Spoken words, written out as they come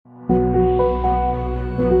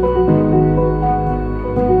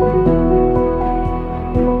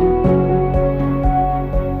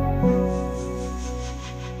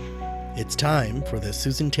time for the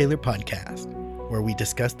Susan Taylor Podcast, where we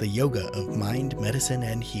discuss the yoga of mind, medicine,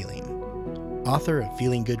 and healing. Author of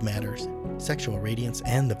Feeling Good Matters, Sexual Radiance,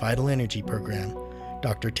 and the Vital Energy Program,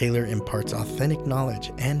 Dr. Taylor imparts authentic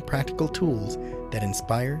knowledge and practical tools that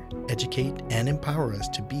inspire, educate, and empower us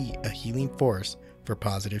to be a healing force for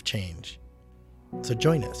positive change. So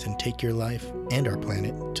join us and take your life and our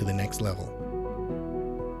planet to the next level.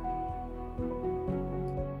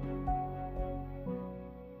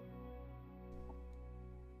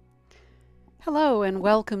 Hello and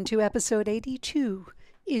welcome to episode 82,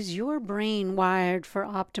 Is Your Brain Wired for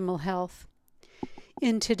Optimal Health?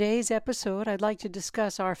 In today's episode, I'd like to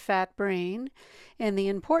discuss our fat brain and the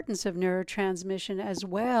importance of neurotransmission as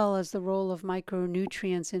well as the role of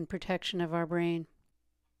micronutrients in protection of our brain.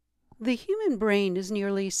 The human brain is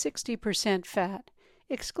nearly 60% fat.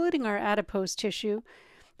 Excluding our adipose tissue,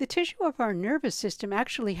 the tissue of our nervous system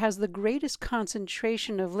actually has the greatest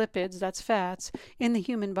concentration of lipids, that's fats, in the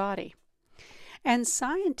human body. And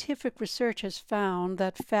scientific research has found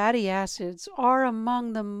that fatty acids are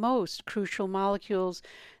among the most crucial molecules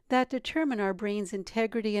that determine our brain's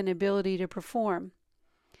integrity and ability to perform.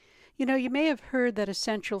 You know, you may have heard that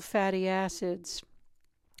essential fatty acids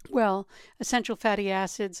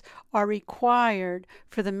are required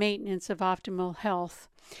for the maintenance of optimal health.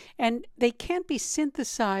 And they can't be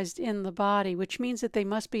synthesized in the body, which means that they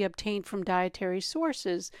must be obtained from dietary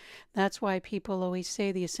sources. That's why people always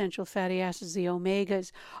say the essential fatty acids, the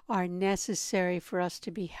omegas, are necessary for us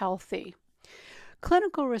to be healthy.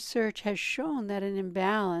 Clinical research has shown that an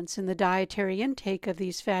imbalance in the dietary intake of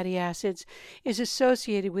these fatty acids is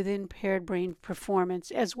associated with impaired brain performance,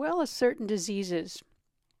 as well as certain diseases.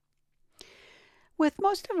 With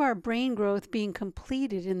most of our brain growth being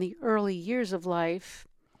completed in the early years of life,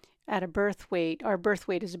 at a birth weight, our birth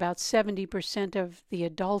weight is about 70% of the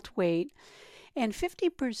adult weight, and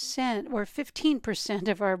 50% or 15%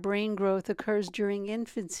 of our brain growth occurs during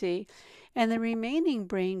infancy, and the remaining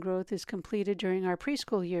brain growth is completed during our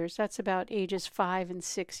preschool years. That's about ages 5 and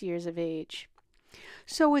 6 years of age.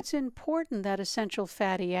 So it's important that essential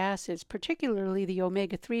fatty acids, particularly the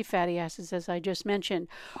omega-3 fatty acids, as I just mentioned,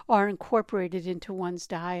 are incorporated into one's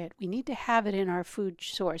diet. We need to have it in our food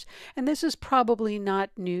source. And this is probably not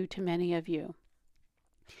new to many of you.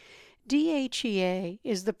 DHEA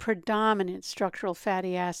is the predominant structural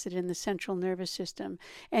fatty acid in the central nervous system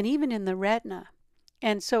and even in the retina.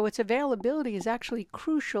 And so its availability is actually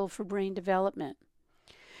crucial for brain development.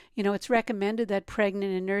 You know, it's recommended that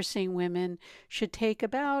pregnant and nursing women should take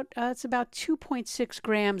about 2.6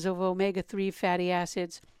 grams of omega-3 fatty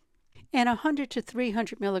acids and 100 to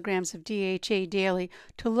 300 milligrams of DHA daily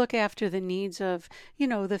to look after the needs of,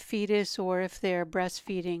 the fetus or if they're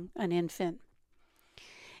breastfeeding an infant.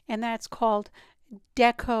 And that's called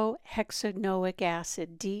docosahexaenoic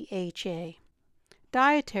acid, DHA.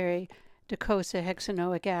 Dietary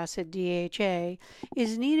docosahexaenoic acid, DHA,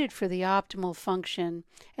 is needed for the optimal function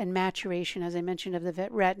and maturation, as I mentioned, of the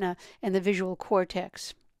retina and the visual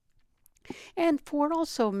cortex. And for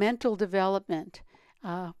also mental development,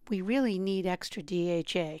 we really need extra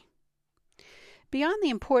DHA. Beyond the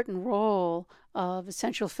important role of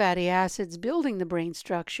essential fatty acids building the brain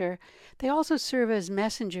structure, they also serve as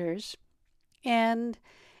messengers, and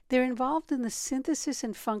they're involved in the synthesis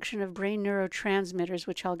and function of brain neurotransmitters,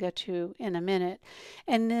 which I'll get to in a minute,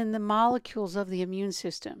 and then the molecules of the immune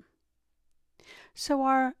system. So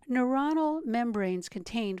our neuronal membranes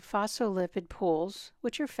contain phospholipid pools,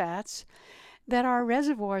 which are fats, that are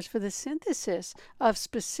reservoirs for the synthesis of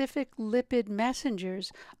specific lipid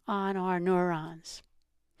messengers on our neurons.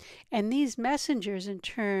 And these messengers in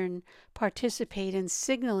turn participate in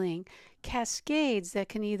signaling cascades that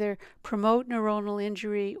can either promote neuronal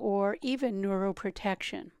injury or even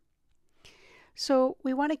neuroprotection. So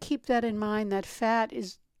we want to keep that in mind, that fat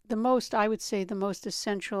is the most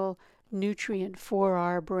essential nutrient for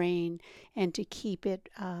our brain, and to keep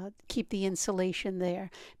the insulation there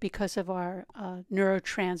because of our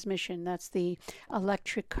neurotransmission. That's the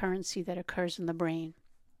electric currency that occurs in the brain.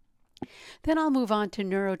 Then I'll move on to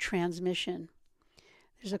neurotransmission.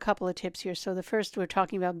 There's a couple of tips here. So the first, we're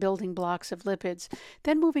talking about building blocks of lipids.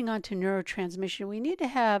 Then moving on to neurotransmission, we need to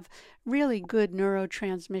have really good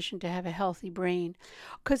neurotransmission to have a healthy brain,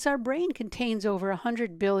 because our brain contains over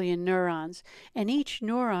 100 billion neurons, and each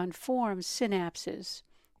neuron forms synapses.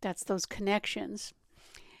 That's those connections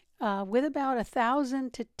with about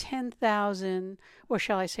 1,000 to 10,000, or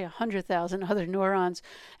shall I say 100,000 other neurons,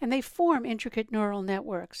 and they form intricate neural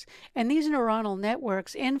networks. And these neuronal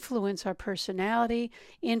networks influence our personality,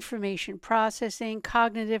 information processing,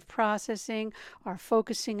 cognitive processing, our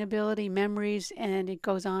focusing ability, memories, and it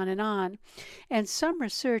goes on and on. And some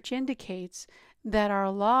research indicates that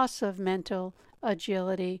our loss of mental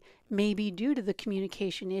agility may be due to the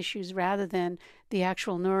communication issues rather than the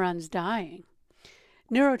actual neurons dying.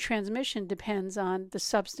 Neurotransmission depends on the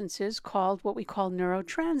substances called what we call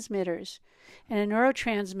neurotransmitters. And a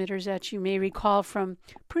neurotransmitters, that you may recall from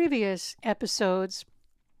previous episodes,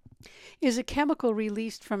 is a chemical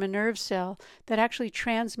released from a nerve cell that actually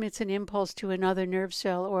transmits an impulse to another nerve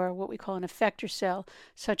cell, or what we call an effector cell,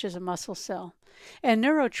 such as a muscle cell. And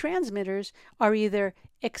neurotransmitters are either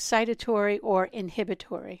excitatory or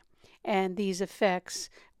inhibitory. And these effects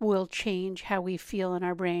will change how we feel in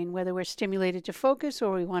our brain, whether we're stimulated to focus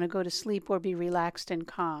or we want to go to sleep or be relaxed and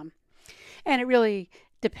calm. And it really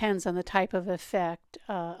depends on the type of effect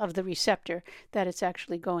of the receptor that it's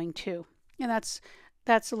actually going to. And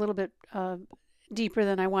that's a little bit deeper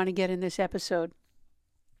than I want to get in this episode.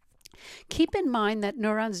 Keep in mind that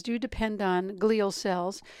neurons do depend on glial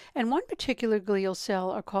cells, and one particular glial cell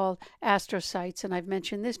are called astrocytes, and I've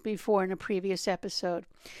mentioned this before in a previous episode.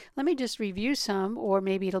 Let me just review some, or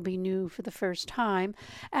maybe it'll be new for the first time.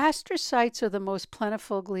 Astrocytes are the most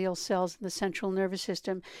plentiful glial cells in the central nervous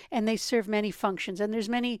system, and they serve many functions, and there's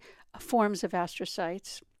many forms of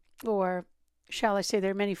astrocytes, or shall I say,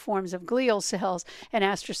 there are many forms of glial cells, and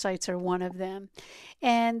astrocytes are one of them.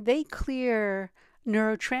 And they clear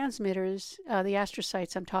neurotransmitters, the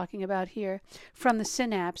astrocytes I'm talking about here, from the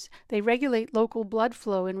synapse. They regulate local blood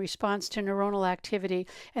flow in response to neuronal activity,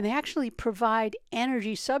 and they actually provide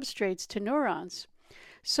energy substrates to neurons.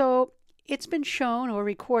 So it's been shown or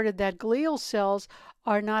recorded that glial cells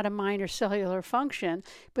are not a minor cellular function,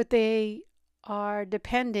 but they are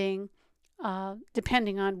depending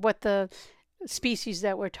on what the species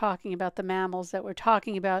that we're talking about, the mammals that we're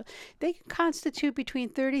talking about, they can constitute between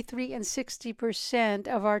 33 and 60%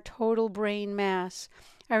 of our total brain mass.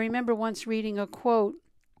 I remember once reading a quote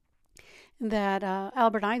that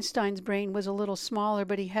Albert Einstein's brain was a little smaller,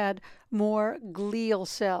 but he had more glial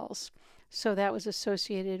cells. So that was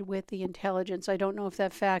associated with the intelligence. I don't know if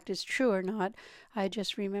that fact is true or not. I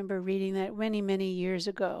just remember reading that many, many years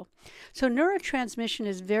ago. So neurotransmission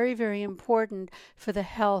is very, very important for the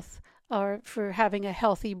health or for having a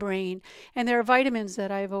healthy brain. And there are vitamins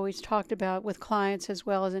that I've always talked about with clients as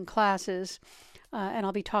well as in classes. And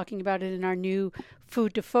I'll be talking about it in our new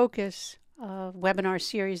Food to Focus webinar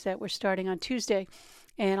series that we're starting on Tuesday.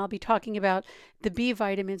 And I'll be talking about the B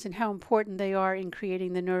vitamins and how important they are in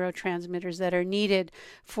creating the neurotransmitters that are needed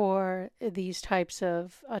for these types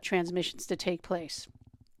of transmissions to take place.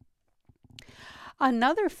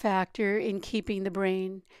 Another factor in keeping the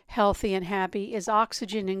brain healthy and happy is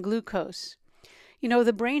oxygen and glucose. You know,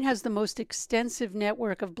 the brain has the most extensive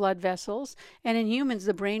network of blood vessels, and in humans,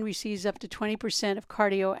 the brain receives up to 20% of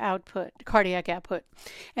cardiac output.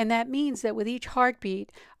 And that means that with each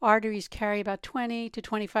heartbeat, arteries carry about 20 to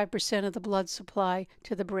 25% of the blood supply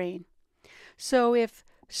to the brain. So if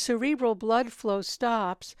cerebral blood flow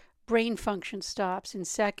stops, brain function stops in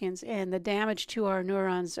seconds, and the damage to our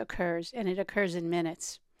neurons occurs, and it occurs in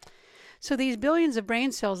minutes. So these billions of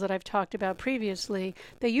brain cells that I've talked about previously,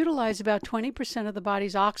 they utilize about 20% of the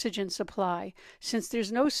body's oxygen supply. Since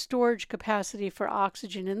there's no storage capacity for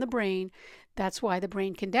oxygen in the brain, that's why the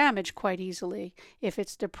brain can damage quite easily if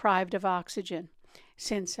it's deprived of oxygen.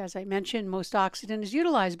 Since, as I mentioned, most oxygen is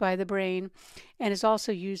utilized by the brain and is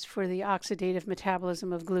also used for the oxidative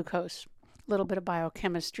metabolism of glucose. A little bit of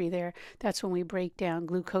biochemistry there. That's when we break down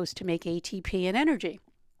glucose to make ATP and energy.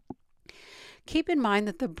 Keep in mind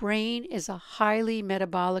that the brain is a highly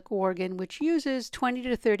metabolic organ which uses 20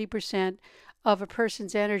 to 30% of a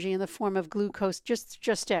person's energy in the form of glucose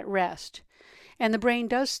just at rest. And the brain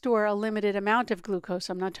does store a limited amount of glucose,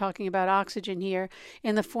 I'm not talking about oxygen here,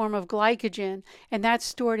 in the form of glycogen, and that's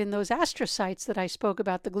stored in those astrocytes that I spoke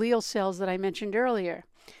about, the glial cells that I mentioned earlier.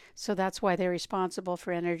 So that's why they're responsible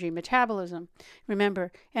for energy metabolism.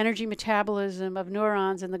 Remember, energy metabolism of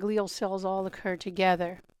neurons and the glial cells all occur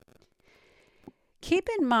together. Keep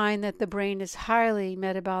in mind that the brain is highly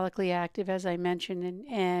metabolically active, as I mentioned,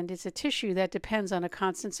 and it's a tissue that depends on a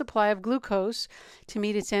constant supply of glucose to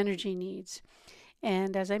meet its energy needs.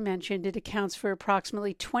 And as I mentioned, it accounts for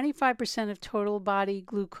approximately 25% of total body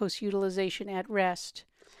glucose utilization at rest,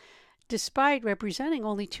 despite representing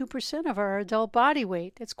only 2% of our adult body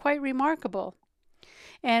weight. It's quite remarkable.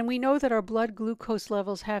 And we know that our blood glucose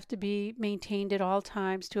levels have to be maintained at all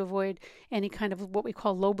times to avoid any kind of what we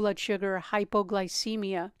call low blood sugar or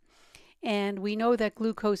hypoglycemia. And we know that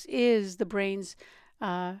glucose is the brain's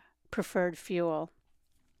preferred fuel.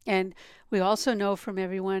 And we also know from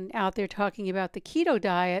everyone out there talking about the keto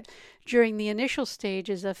diet, during the initial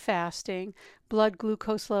stages of fasting, blood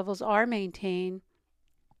glucose levels are maintained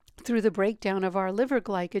through the breakdown of our liver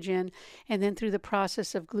glycogen and then through the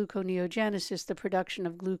process of gluconeogenesis, the production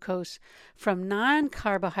of glucose from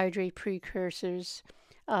non-carbohydrate precursors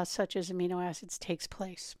such as amino acids takes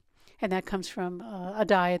place. And that comes from a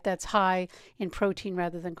diet that's high in protein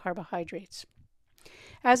rather than carbohydrates.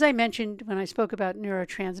 As I mentioned when I spoke about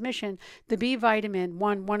neurotransmission, the B vitamin,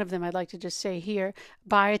 one of them I'd like to just say here,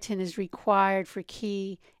 biotin is required for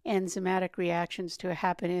key enzymatic reactions to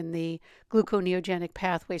happen in the gluconeogenic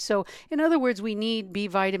pathway. So in other words, we need B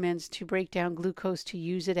vitamins to break down glucose to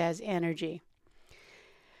use it as energy.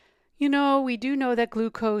 You know, we do know that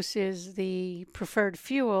glucose is the preferred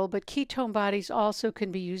fuel, but ketone bodies also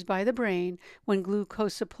can be used by the brain when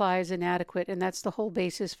glucose supply is inadequate, and that's the whole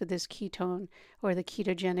basis for this ketone or the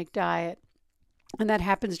ketogenic diet. And that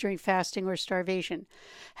happens during fasting or starvation.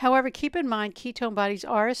 However, keep in mind ketone bodies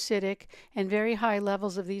are acidic, and very high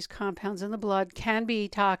levels of these compounds in the blood can be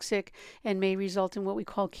toxic and may result in what we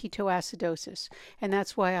call ketoacidosis. And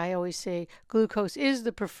that's why I always say glucose is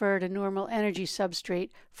the preferred and normal energy substrate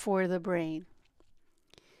for the brain.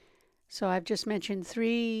 So I've just mentioned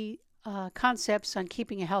three concepts on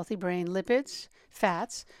keeping a healthy brain: lipids,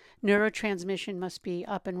 fats, neurotransmission must be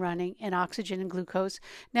up and running, and oxygen and glucose.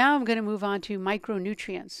 Now I'm going to move on to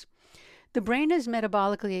micronutrients. The brain is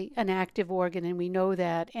metabolically an active organ, and we know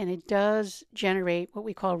that, and it does generate what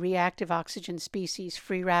we call reactive oxygen species,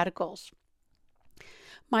 free radicals.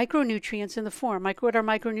 Micronutrients in the form, what are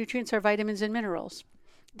micronutrients? Are vitamins and minerals.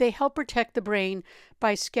 They help protect the brain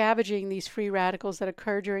by scavenging these free radicals that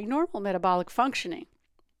occur during normal metabolic functioning.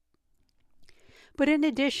 But in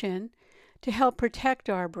addition, to help protect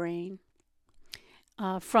our brain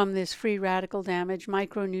from this free radical damage,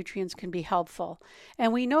 micronutrients can be helpful.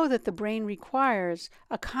 And we know that the brain requires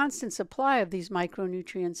a constant supply of these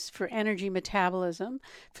micronutrients for energy metabolism,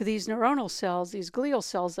 for these neuronal cells, these glial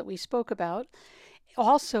cells that we spoke about,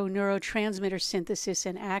 also neurotransmitter synthesis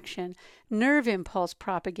and action, nerve impulse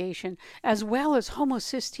propagation, as well as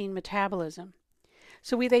homocysteine metabolism.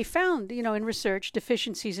 So they found, in research,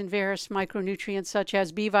 deficiencies in various micronutrients such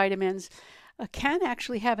as B vitamins can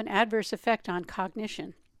actually have an adverse effect on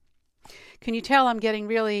cognition. Can you tell I'm getting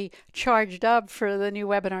really charged up for the new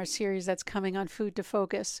webinar series that's coming on Food to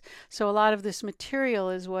Focus? So a lot of this material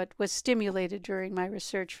is what was stimulated during my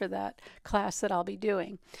research for that class that I'll be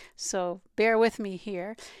doing. So bear with me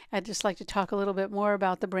here. I'd just like to talk a little bit more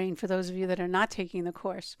about the brain for those of you that are not taking the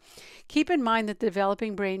course. Keep in mind that the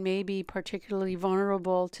developing brain may be particularly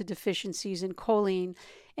vulnerable to deficiencies in choline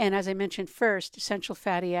and, as I mentioned first, essential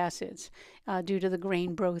fatty acids due to the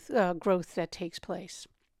grain growth that takes place.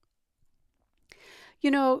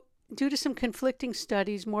 Due to some conflicting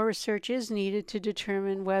studies, more research is needed to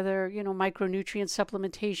determine whether, micronutrient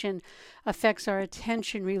supplementation affects our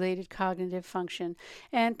attention-related cognitive function.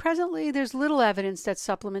 And presently, there's little evidence that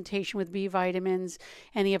supplementation with B vitamins,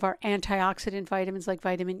 any of our antioxidant vitamins like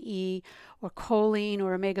vitamin E or choline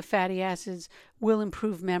or omega fatty acids will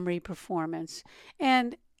improve memory performance.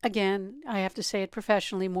 And again, I have to say it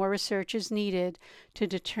professionally, more research is needed to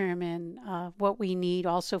determine what we need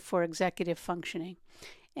also for executive functioning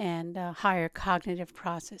and higher cognitive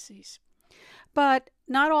processes. But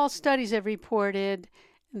not all studies have reported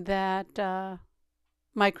that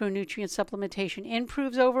micronutrient supplementation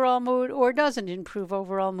improves overall mood or doesn't improve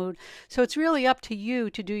overall mood. So it's really up to you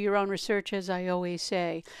to do your own research, as I always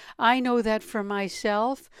say. I know that for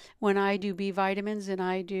myself, when I do B vitamins and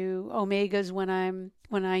I do omegas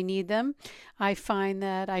when I need them, I find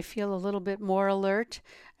that I feel a little bit more alert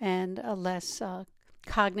and less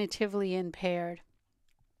cognitively impaired.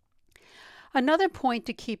 Another point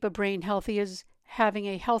to keep a brain healthy is having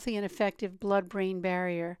a healthy and effective blood-brain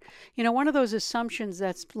barrier. One of those assumptions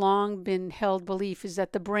that's long been held belief is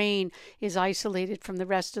that the brain is isolated from the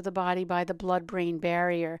rest of the body by the blood-brain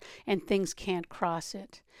barrier and things can't cross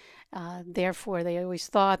it. Therefore, they always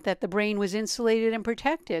thought that the brain was insulated and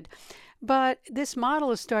protected. But this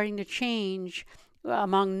model is starting to change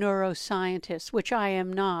among neuroscientists, which I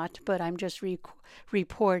am not, but I'm just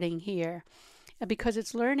reporting here. Because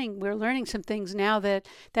we're learning some things now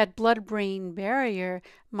that blood-brain barrier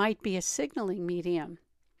might be a signaling medium.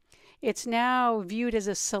 It's now viewed as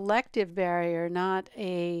a selective barrier, not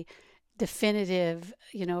a definitive,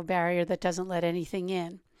 barrier that doesn't let anything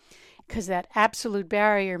in. because that absolute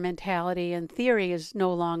barrier mentality and theory is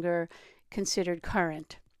no longer considered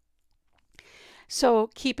current. So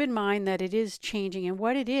keep in mind that it is changing, and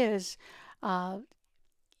what it is,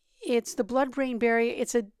 it's the blood-brain barrier.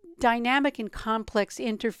 It's a dynamic and complex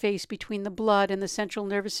interface between the blood and the central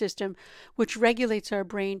nervous system, which regulates our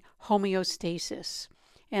brain homeostasis.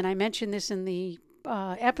 And I mentioned this in the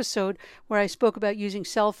episode where I spoke about using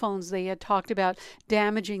cell phones. They had talked about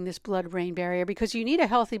damaging this blood-brain barrier, because you need a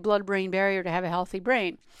healthy blood-brain barrier to have a healthy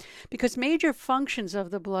brain. Because major functions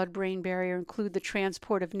of the blood-brain barrier include the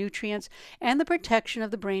transport of nutrients and the protection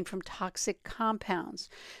of the brain from toxic compounds.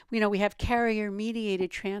 We have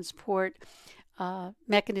carrier-mediated transport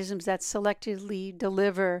mechanisms that selectively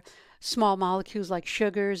deliver small molecules like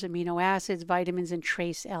sugars, amino acids, vitamins, and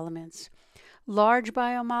trace elements. Large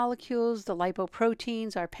biomolecules, the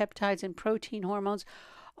lipoproteins, our peptides and protein hormones,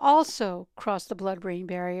 also cross the blood-brain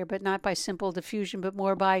barrier, but not by simple diffusion, but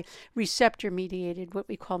more by receptor-mediated, what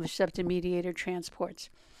we call receptor-mediated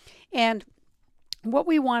transports. And what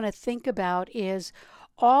we want to think about is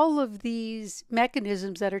all of these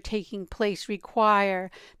mechanisms that are taking place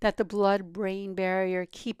require that the blood-brain barrier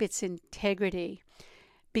keep its integrity,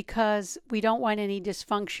 because we don't want any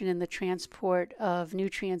dysfunction in the transport of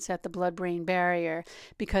nutrients at the blood-brain barrier,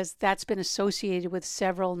 because that's been associated with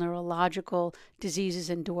several neurological diseases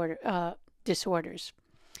and disorders.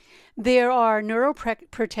 There are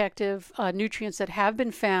neuroprotective nutrients that have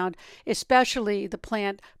been found, especially the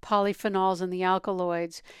plant polyphenols and the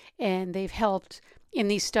alkaloids, and they've helped. In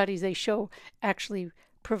these studies, they show actually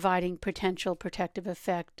providing potential protective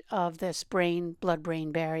effect of this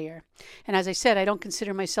blood-brain barrier. And as I said, I don't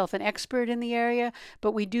consider myself an expert in the area,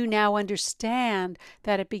 but we do now understand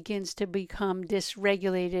that it begins to become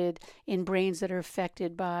dysregulated in brains that are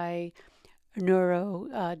affected by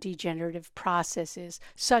neurodegenerative processes,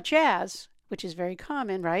 such as, which is very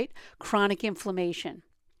common, right, chronic inflammation.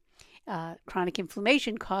 Chronic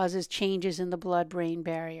inflammation causes changes in the blood-brain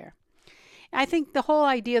barrier. I think the whole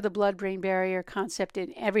idea of the blood-brain barrier concept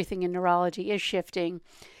in everything in neurology is shifting,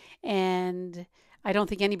 and I don't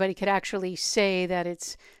think anybody could actually say that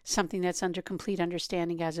it's something that's under complete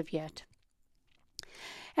understanding as of yet.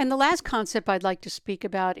 And the last concept I'd like to speak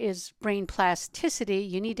about is brain plasticity.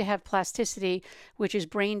 You need to have plasticity, which is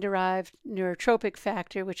brain-derived neurotrophic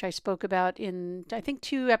factor, which I spoke about in, I think,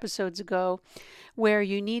 2 episodes ago, where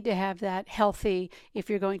you need to have that healthy if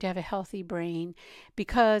you're going to have a healthy brain,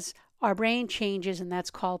 because our brain changes, and that's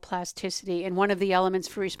called plasticity. And one of the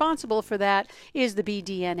elements responsible for that is the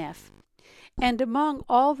BDNF. And among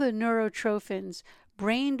all the neurotrophins,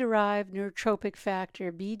 brain-derived neurotrophic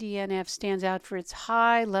factor, BDNF, stands out for its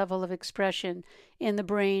high level of expression in the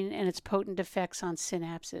brain and its potent effects on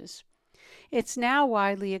synapses. It's now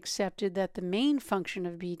widely accepted that the main function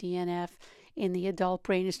of BDNF in the adult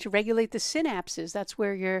brain is to regulate the synapses. That's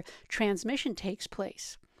where your transmission takes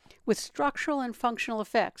place, with structural and functional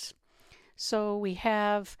effects. So we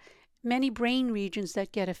have many brain regions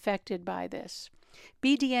that get affected by this.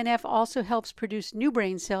 BDNF also helps produce new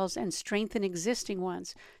brain cells and strengthen existing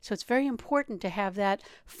ones. So it's very important to have that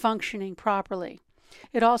functioning properly.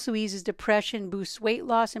 It also eases depression, boosts weight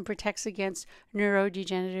loss, and protects against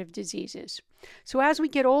neurodegenerative diseases. So as we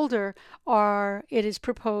get older, it is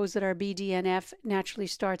proposed that our BDNF naturally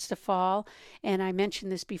starts to fall. And I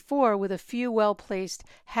mentioned this before, with a few well-placed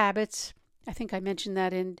habits, I think I mentioned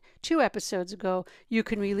that in 2 episodes ago, you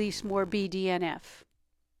can release more BDNF.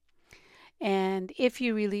 And if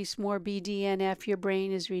you release more BDNF, your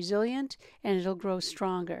brain is resilient and it'll grow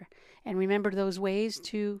stronger. And remember those ways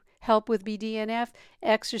to help with BDNF: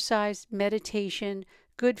 exercise, meditation,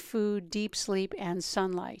 good food, deep sleep, and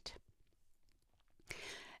sunlight.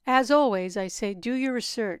 As always, I say do your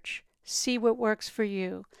research. See what works for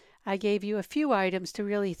you. I gave you a few items to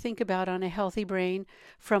really think about on a healthy brain,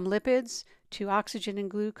 from lipids to oxygen and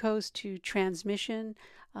glucose to transmission.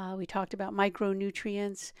 We talked about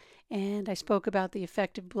micronutrients, and I spoke about the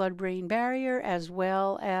effective blood-brain barrier as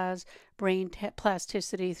well as brain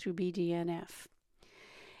plasticity through BDNF.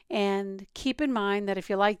 And keep in mind that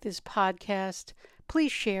if you like this podcast,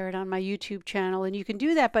 please share it on my YouTube channel. And you can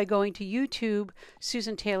do that by going to YouTube,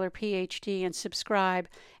 Susan Taylor, PhD, and subscribe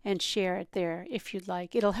and share it there if you'd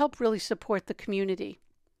like. It'll help really support the community.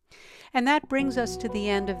 And that brings us to the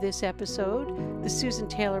end of this episode. The Susan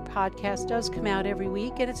Taylor podcast does come out every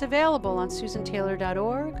week, and it's available on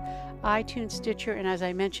susantaylor.org, iTunes, Stitcher, and as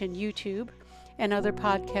I mentioned, YouTube, and other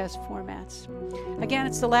podcast formats. Again,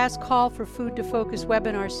 it's the last call for Food to Focus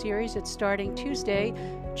webinar series. It's starting Tuesday,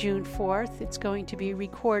 June 4th. It's going to be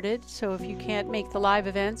recorded, so if you can't make the live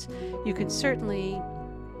events, you can certainly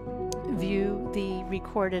view the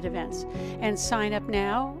recorded events. And sign up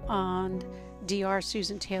now on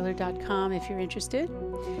drsusantaylor.com if you're interested.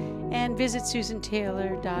 And visit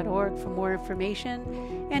susantaylor.org for more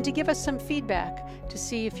information and to give us some feedback to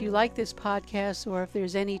see if you like this podcast or if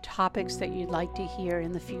there's any topics that you'd like to hear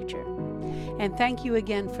in the future. And thank you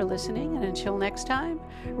again for listening. And until next time,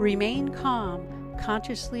 remain calm,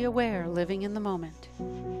 consciously aware, living in the moment.